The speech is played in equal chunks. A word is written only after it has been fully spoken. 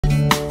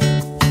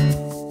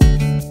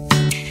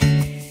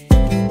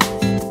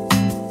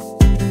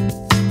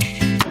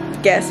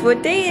Guess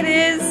what day it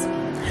is?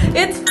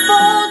 It's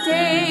fall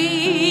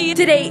day!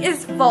 Today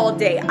is fall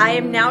day. I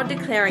am now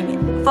declaring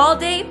it. Fall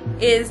day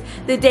is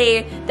the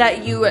day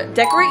that you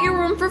decorate your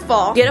room for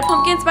fall, get a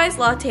pumpkin spice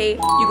latte,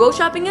 you go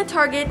shopping at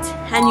Target,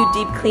 and you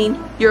deep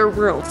clean your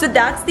room. So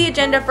that's the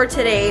agenda for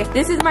today.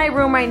 This is my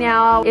room right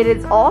now. It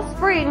is all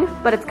spring,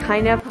 but it's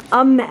kind of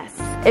a mess.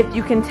 If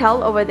you can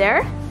tell over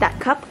there, that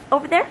cup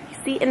over there, you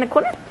see in the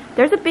corner?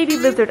 There's a baby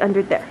lizard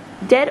under there.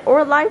 Dead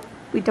or alive?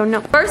 We don't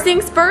know. First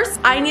things first,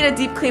 I need to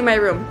deep clean my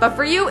room. But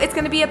for you, it's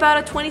gonna be about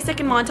a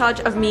 20-second montage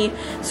of me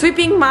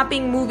sweeping,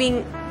 mopping,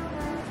 moving.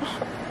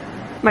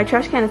 My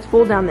trash can is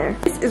full down there.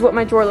 This is what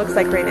my drawer looks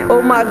like right now.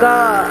 Oh my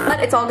God. But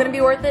it's all gonna be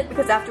worth it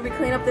because after we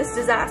clean up this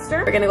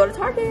disaster, we're gonna go to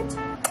Target.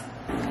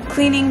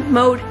 Cleaning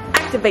mode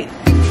activate.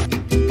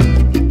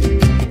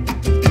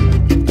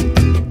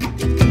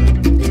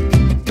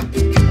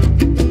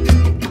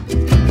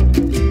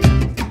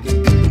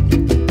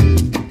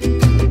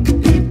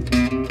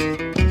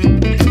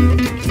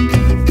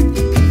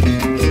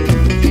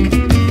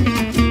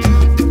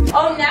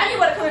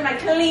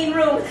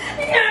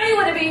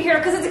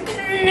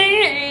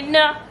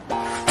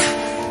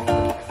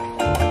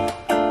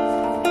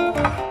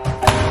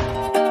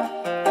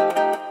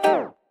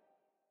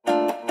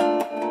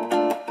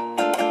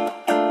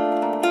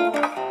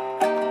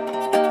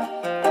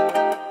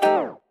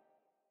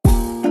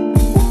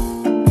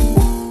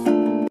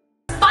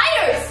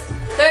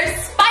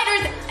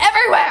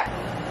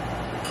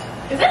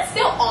 Is that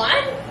still on?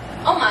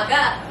 Oh my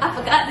God, I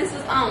forgot this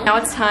was on. Now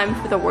it's time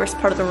for the worst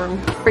part of the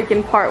room.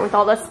 Freaking part with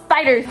all the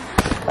spiders.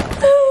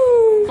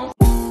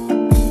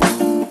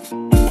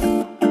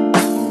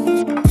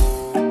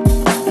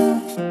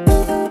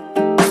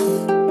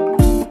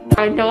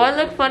 I know I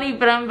look funny,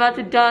 but I'm about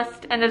to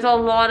dust, and there's a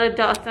lot of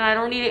dust, and I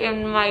don't need it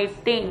in my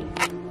thing.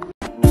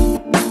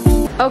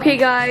 Okay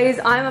guys,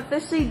 I'm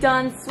officially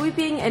done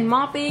sweeping and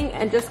mopping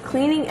and just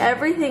cleaning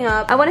everything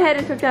up. I went ahead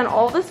and took down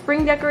all the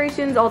spring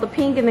decorations, all the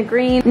pink and the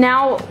green.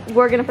 Now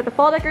we're gonna put the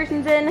fall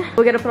decorations in.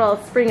 We're gonna put all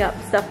the spring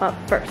stuff up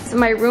first. So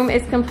my room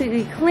is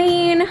completely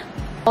clean.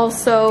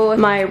 Also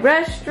my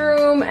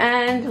restroom,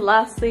 and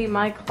lastly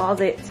my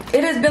closet.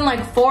 It has been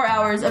like 4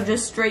 hours of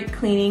just straight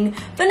cleaning,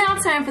 but now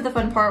it's time for the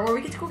fun part where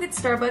we get to go get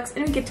Starbucks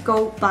and we get to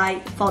go buy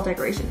fall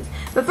decorations.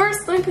 But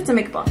first, let me put some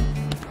makeup on.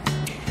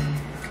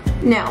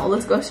 Now,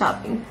 let's go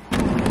shopping.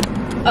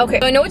 Okay,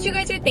 so I know what you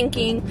guys are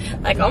thinking.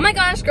 Like, oh my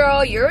gosh,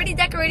 girl, you're already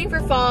decorating for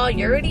fall.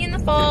 You're already in the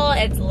fall.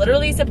 It's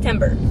literally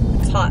September.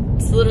 It's hot.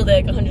 It's literally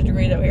like 100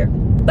 degrees out here.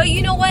 But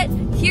you know what?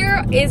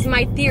 Here is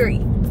my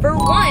theory. For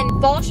one,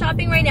 fall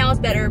shopping right now is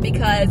better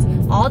because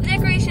all the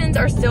decorations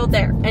are still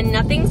there and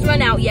nothing's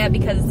run out yet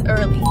because it's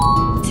early.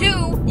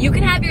 Two, you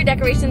can have your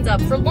decorations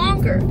up for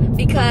longer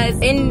because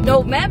in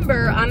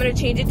November, I'm gonna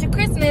change it to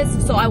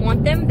Christmas, so I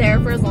want them there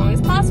for as long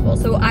as possible.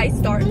 So I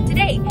start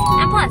today.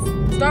 And plus,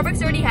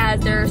 Starbucks already has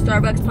their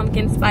Starbucks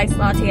pumpkin spice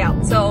latte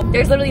out. So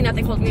there's literally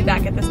nothing holding me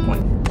back at this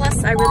point.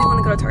 Plus, I really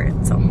wanna go to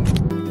Target, so.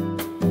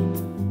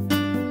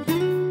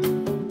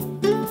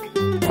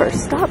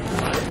 First stop.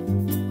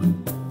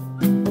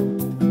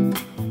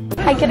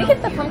 Hi, can I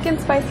get the pumpkin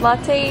spice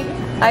latte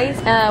ice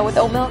with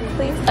oat milk,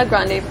 please? A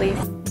grande, please.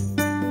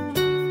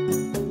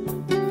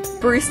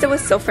 Barista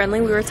was so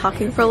friendly. We were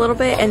talking for a little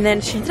bit, and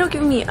then she ended up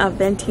giving me a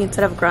venti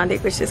instead of a grande,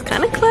 which is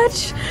kind of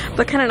clutch,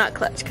 but kind of not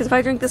clutch. Because if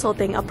I drink this whole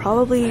thing, I'll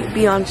probably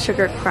be on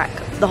sugar crack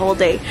the whole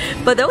day.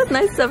 But that was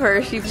nice of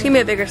her. She gave me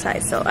a bigger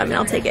size, so I mean,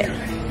 I'll take it.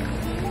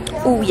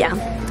 Oh yeah,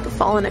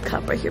 fall in a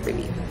cup right here,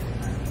 baby.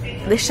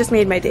 This just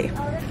made my day.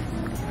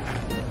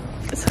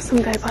 So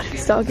some guy bought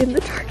his dog in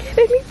the Target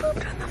and he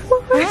pooped on the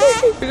floor.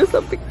 There's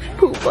a big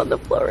poop on the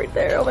floor right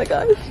there. Oh my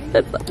gosh,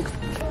 that sucks.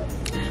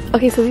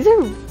 Okay, so these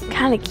are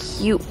kind of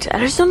cute. I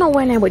just don't know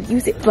when I would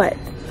use it, but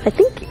I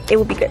think it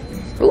would be good.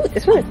 Ooh,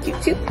 this one is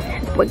cute too.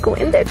 Would go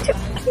in there too.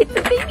 It's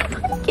a baby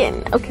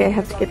pumpkin. Okay, I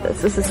have to get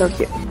this. This is so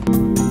cute.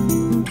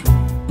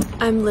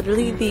 I'm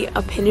literally the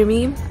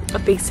epitome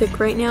of basic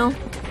right now.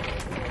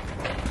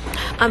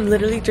 I'm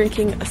literally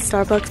drinking a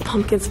Starbucks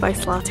pumpkin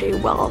spice latte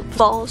while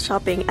fall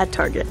shopping at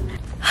Target.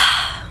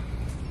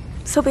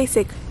 So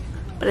basic,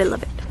 but I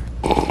love it.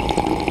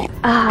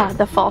 Ah,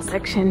 the fall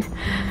section.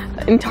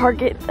 In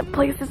Target, the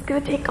place is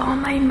gonna take all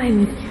my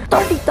money.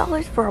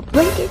 $30 for a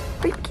blanket?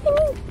 Are you kidding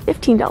me?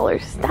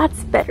 $15.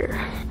 That's better.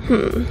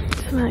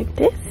 Something like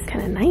this.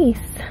 Kind of nice.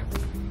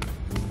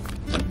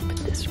 Put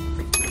this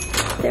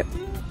right there.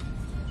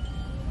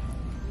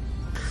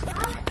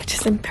 I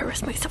just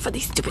embarrassed myself for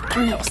these stupid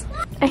thumbnails.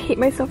 I hate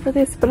myself for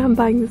this, but I'm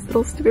buying this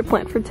little stupid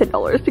plant for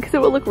 $10 because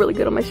it will look really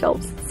good on my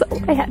shelves. So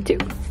I had to.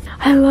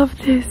 I love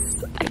this.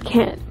 I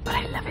can't, but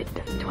I love it.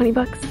 20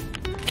 bucks.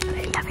 But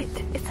I love it.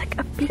 It's like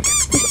a big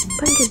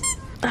pumpkin.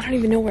 I don't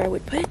even know where I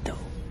would put it though.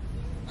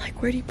 Like,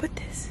 where do you put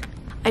this?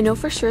 I know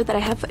for sure that I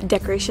have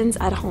decorations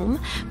at home,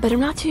 but I'm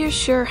not too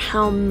sure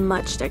how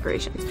much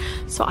decorations.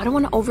 So I don't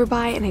want to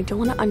overbuy and I don't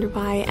want to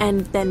underbuy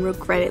and then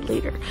regret it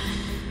later.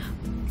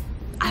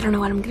 I don't know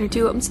what I'm gonna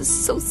do. I'm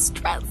just so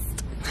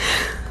stressed.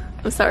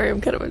 I'm sorry, I'm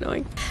kind of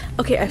annoying.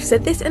 Okay, I've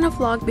said this in a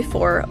vlog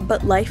before,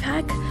 but life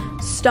hack,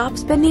 stop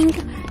spending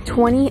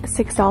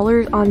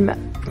 $26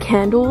 on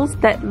candles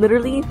that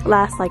literally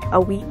last like a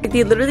week.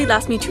 They literally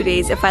last me 2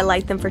 days if I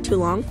light them for too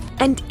long.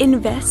 And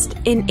invest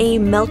in a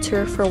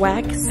melter for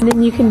wax. And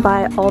then you can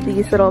buy all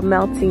these little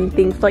melting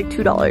things for like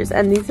 $2.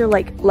 And these are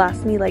like,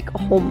 last me like a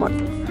whole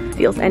month.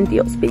 Deals and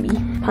deals, baby.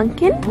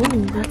 Pumpkin?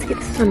 Ooh, let's get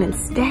this one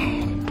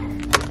instead.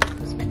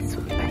 Let's put this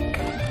one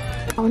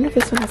back. I wonder if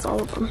this one has all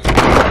of them.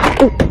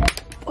 Oh,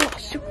 oh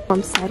shoot.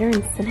 Cider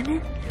and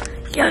cinnamon?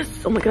 Yes!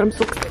 Oh my god, I'm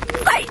so excited.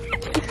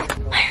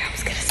 My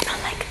room's gonna smell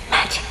like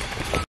magic.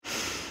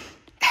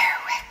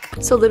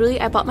 So literally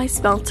I bought my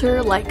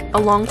smelter like a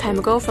long time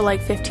ago for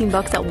like 15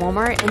 bucks at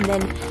Walmart, and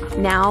then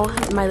now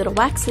my little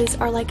waxes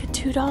are like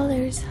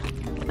 $2.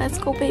 Let's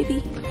go,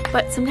 baby.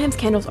 But sometimes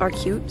candles are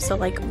cute, so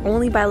like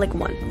only buy like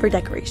one for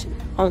decoration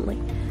only.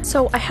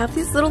 So I have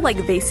these little like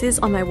vases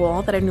on my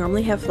wall that I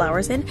normally have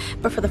flowers in,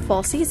 but for the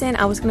fall season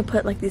I was gonna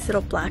put like these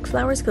little black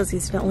flowers because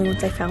these are the only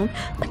ones I found.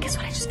 But guess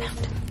what I just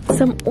found?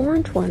 Some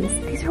orange ones.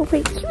 These are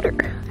way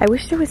cuter. I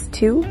wish there was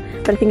two,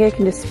 but I think I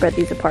can just spread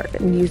these apart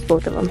and use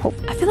both of them.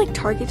 I feel like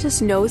Target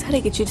just knows how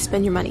to get you to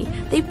spend your money.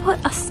 They put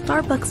a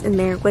Starbucks in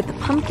there with a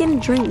pumpkin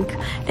drink,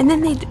 and then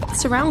they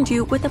surround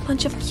you with a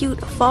bunch of cute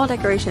fall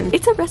decorations.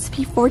 It's a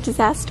recipe for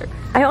disaster.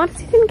 I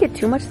honestly didn't get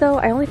too much though.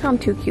 I only found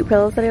 2 cute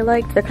pillows that I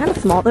liked. They're kind of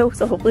small though,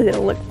 so hopefully they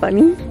don't look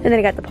funny. And then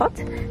I got the pot,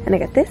 and I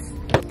got this.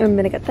 And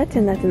then I got that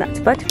and that and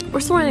that. But we're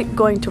still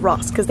going to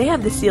Ross because they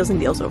have the steals and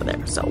deals over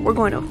there. So we're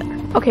going over there.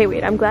 Okay,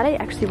 wait. I'm glad I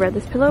actually read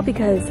this pillow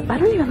because I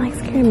don't even like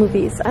scary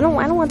movies. I don't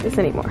want this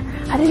anymore.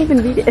 I didn't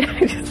even read it.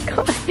 I just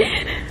got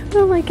it. I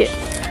don't like it.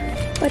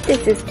 But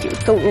this is cute.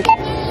 So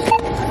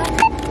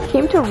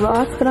came to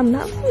Ross, but I'm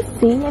not really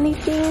seeing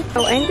anything.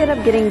 So I ended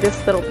up getting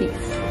this little piece.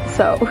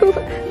 So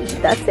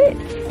that's it.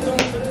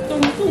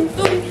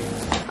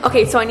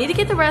 Okay, so I need to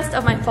get the rest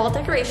of my fall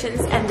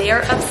decorations, and they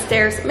are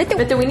upstairs.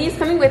 Mr. Winnie is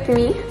coming with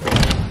me.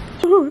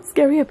 Oh, it's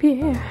scary up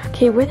here.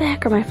 Okay, where the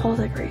heck are my fall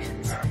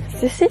decorations?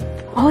 Is this it?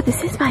 Oh,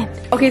 this is mine.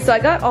 Okay, so I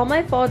got all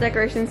my fall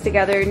decorations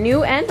together,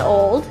 new and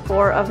old,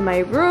 4 of my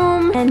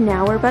room, and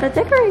now we're about to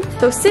decorate.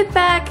 So sit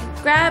back,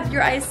 grab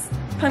your iced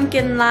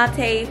pumpkin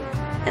latte,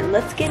 and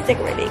let's get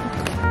decorating.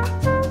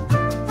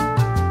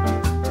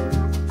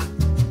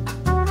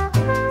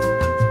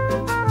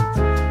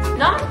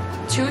 Not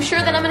too sure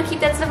that I'm gonna keep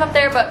that stuff up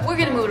there, but we're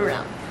gonna move it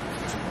around.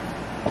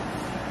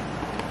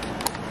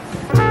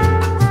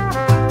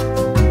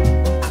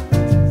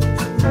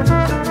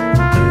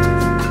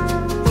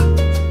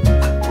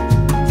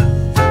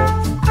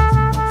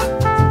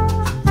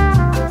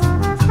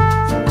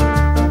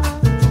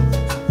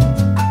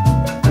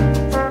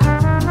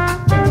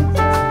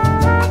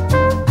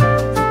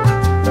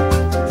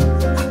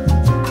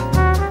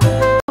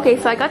 Okay,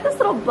 so I got this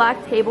little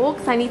black table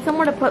because I need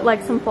somewhere to put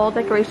like some fall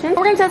decoration.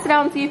 We're gonna test it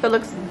out and see if it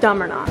looks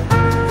dumb or not.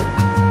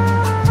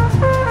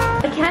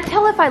 I can't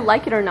tell if I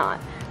like it or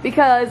not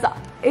because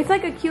it's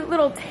like a cute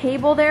little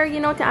table there, you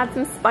know, to add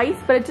some spice,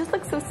 but it just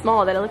looks so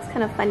small that it looks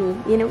kind of funny,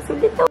 you know, so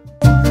little.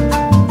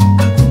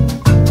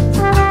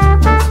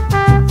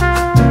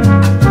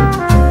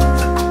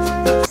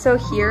 So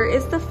here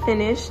is the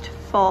finished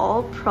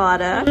fall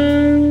product.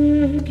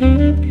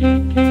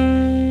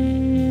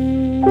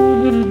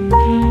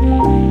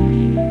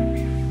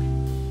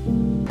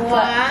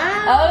 Wow.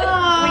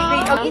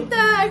 Oh, wait.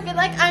 I feel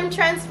like I'm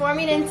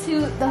transforming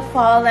into the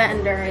fall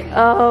lander.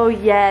 Oh,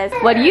 yes.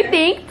 What do you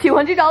think?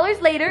 $200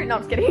 later. No,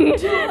 I'm just kidding.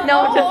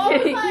 No, I'm just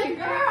kidding. My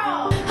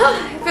girl.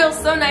 It feels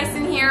so nice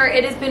in here.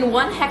 It has been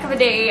one heck of a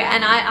day,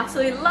 and I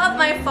absolutely love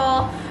my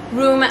fall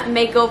room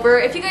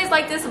makeover. If you guys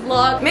like this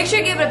vlog, make sure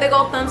you give it a big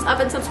old thumbs up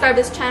and subscribe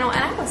to this channel,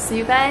 and I will see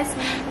you guys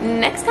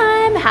next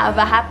time. Have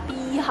a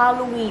happy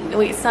Halloween.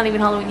 Wait, it's not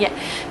even Halloween yet.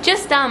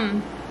 Just,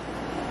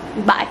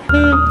 bye.